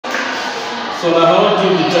So now how do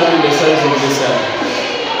you determine the size of this angle?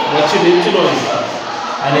 What you need to know is that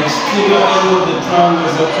an exterior angle of the triangle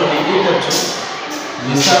is actually equal to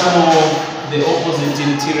the sum of the opposite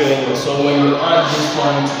interior angle. So when you add this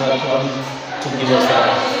one to that one to give us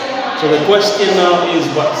that. So the question now is,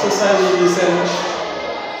 what's the size of this angle?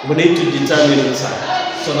 We need to determine its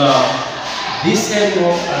size. So now this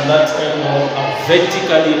angle and that angle are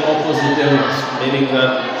vertically opposite angles, meaning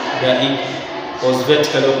that they are equal. Because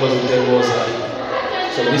vertically opposite angles are equal.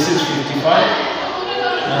 So this is 55.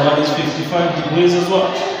 Now that is 55 degrees as well.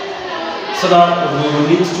 So now we will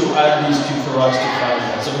need to add these two for us to find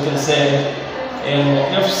that. So we can say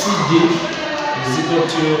FCD is equal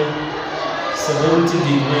to 70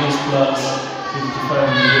 degrees plus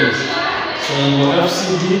 55 degrees. So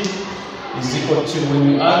FCD is equal to, when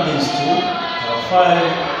you add these two,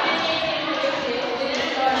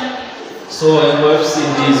 5. So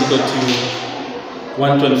FCD is equal to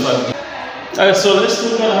 125. Alright, so let's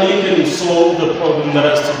look at how you can solve the problem that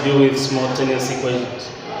has to do with simultaneous equations.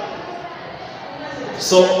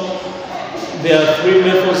 So there are three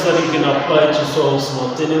methods that you can apply to solve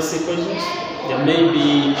simultaneous equations. There may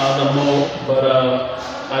be other more, but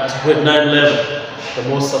at grade 9 level, the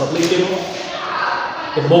most applicable,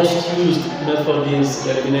 the most used method is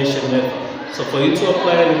the elimination method. So for you to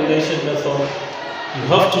apply elimination method, you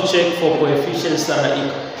have to check for coefficients that are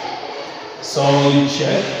equal. So you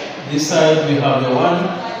check, this side we have the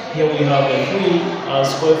 1, here we have the 3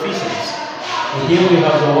 as coefficients. And here we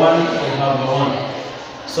have the 1, we have the 1.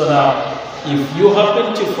 So now, if you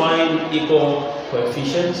happen to find equal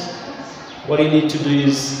coefficients, what you need to do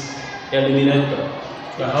is eliminate them.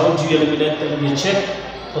 Now how do you eliminate them? You check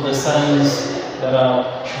for the signs that are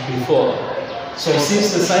before. So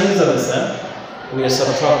since the signs are the same, we are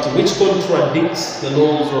subtracting, which contradicts the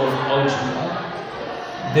laws of algebra.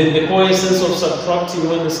 Then the coessence of subtracting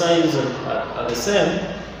when the signs are the same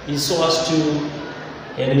is so as to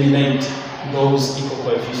eliminate those equal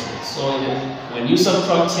coefficients. So when you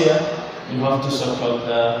subtract here, you have to subtract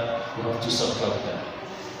there, you have to subtract there.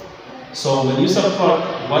 So when you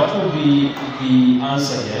subtract, what will be the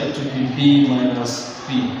answer here? It will be b minus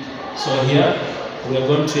b. So here, we are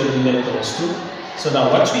going to eliminate those two. So now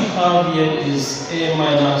what we have here is a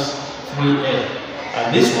minus 3a.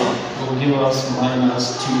 And this one will give us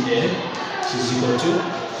minus 2a, which is equal to,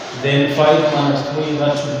 then 5 minus 3,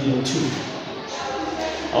 that will be a 2.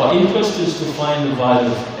 Our interest is to find the value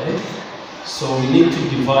of a. So we need to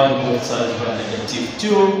divide both sides by negative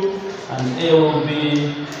 2, and a will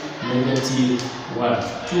be negative 1.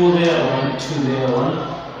 2 there, 1, 2 there,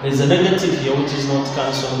 1. There's a negative here which is not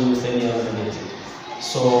cancelled with any other negative.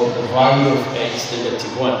 So the value of a is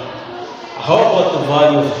negative 1. How about the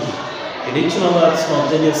value of b? You need to know that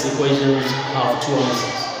simultaneous equations have two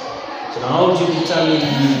answers. So now how do you determine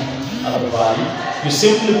the value? You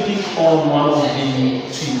simply pick on one of the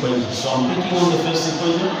two equations. So I'm picking on the first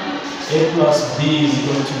equation, a plus b is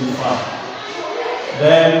equal to 5.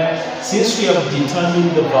 Then, since we have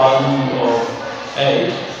determined the value of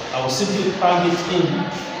a, I will simply plug it in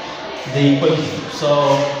the equation. So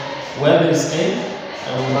where there is a, I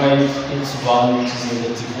will write its value, which is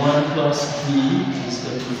negative 1 plus b is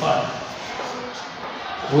equal to 5.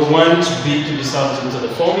 We want b to be solved into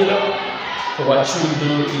the formula. So what we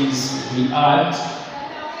do is we add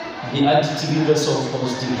the additive inverse of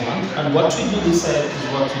positive 1, and what we do this side is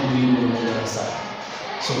what we do on the other side.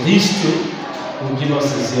 So these two will give us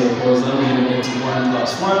a 0, because then we have negative 1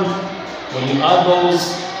 plus 1. When you add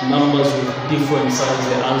those numbers with different signs,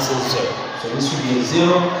 the answer is 0. So this will be a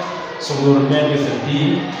 0. So we'll remain with a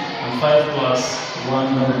b, and 5 plus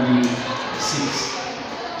 1 will be 6.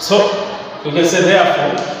 So we can say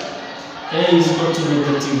therefore a is equal to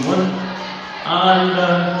negative 1 and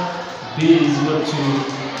b is equal to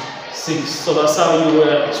 6. So that's how you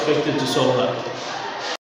were expected to solve that.